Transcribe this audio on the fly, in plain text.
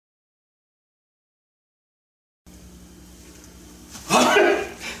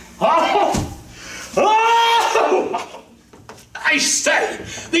I say,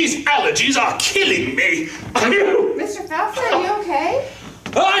 these allergies are killing me. Mr. Falford, are you okay?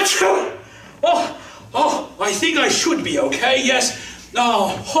 I think I should be okay, yes.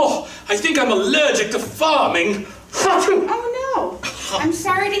 I think I'm allergic to farming. Oh, no. I'm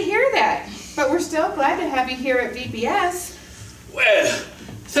sorry to hear that. But we're still glad to have you here at VBS. Well,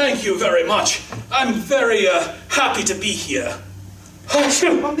 thank you very much. I'm very happy to be here.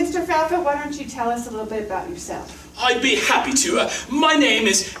 Well, Mr. Falford, why don't you tell us a little bit about yourself? I'd be happy to. My name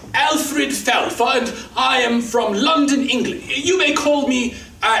is Alfred Falfer, and I am from London, England. You may call me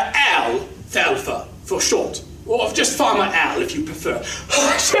Al Falfer for short, or just Farmer Al if you prefer.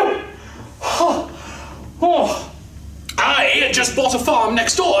 I just bought a farm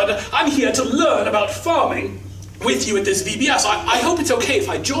next door, and I'm here to learn about farming with you at this VBS. I hope it's okay if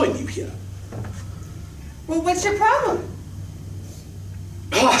I join you here. Well, what's your problem?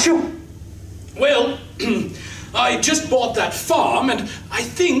 Well, I just bought that farm, and I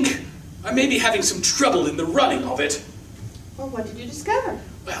think I may be having some trouble in the running of it. Well, what did you discover?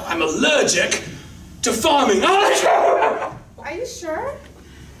 Well, I'm allergic to farming. Are you sure?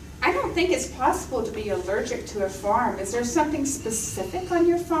 I don't think it's possible to be allergic to a farm. Is there something specific on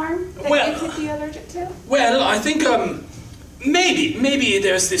your farm that you could be allergic to? Well, I think, maybe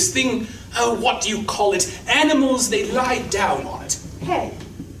there's this thing, what do you call it? Animals, they lie down on it. Hey.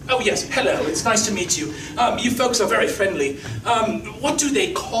 Oh, yes, hello, it's nice to meet you. You folks are very friendly. What do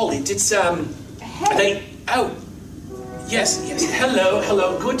they call it? It's, Hey. Yes,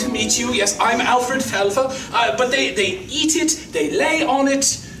 hello, good to meet you. Yes, I'm Alfred Falfer, but they eat it, they lay on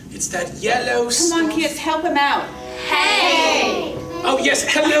it. It's that yellow stuff. Come on, kids, help him out. Hey! Oh, yes,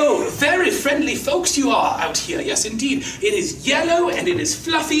 hello. Very friendly folks you are out here. Yes, indeed. It is yellow and it is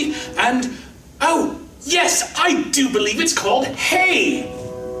fluffy and... Oh, yes, I do believe it's called hay.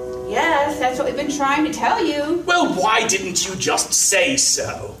 Yes, that's what we've been trying to tell you. Well, why didn't you just say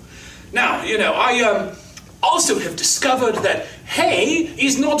so? Now, you know, I also have discovered that hay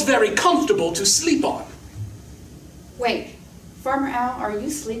is not very comfortable to sleep on. Wait, Farmer Al, are you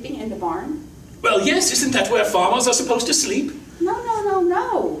sleeping in the barn? Well, yes, isn't that where farmers are supposed to sleep?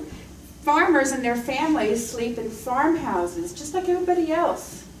 No. Farmers and their families sleep in farmhouses, just like everybody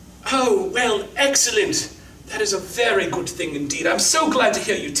else. Oh, well, excellent. That is a very good thing indeed. I'm so glad to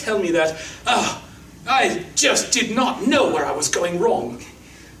hear you tell me that. I just did not know where I was going wrong.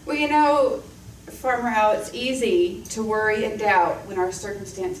 Well, you know, Farmer Al, it's easy to worry and doubt when our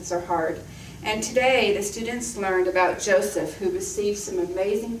circumstances are hard. And today, the students learned about Joseph, who received some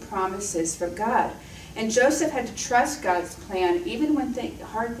amazing promises from God. And Joseph had to trust God's plan even when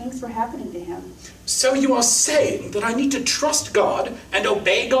hard things were happening to him. So you are saying that I need to trust God and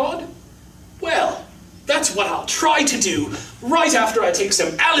obey God? Well, that's what I'll try to do right after I take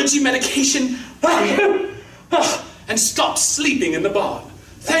some allergy medication and stop sleeping in the barn.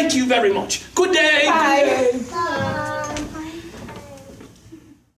 Thank you very much. Good day. Bye. Good day. Bye.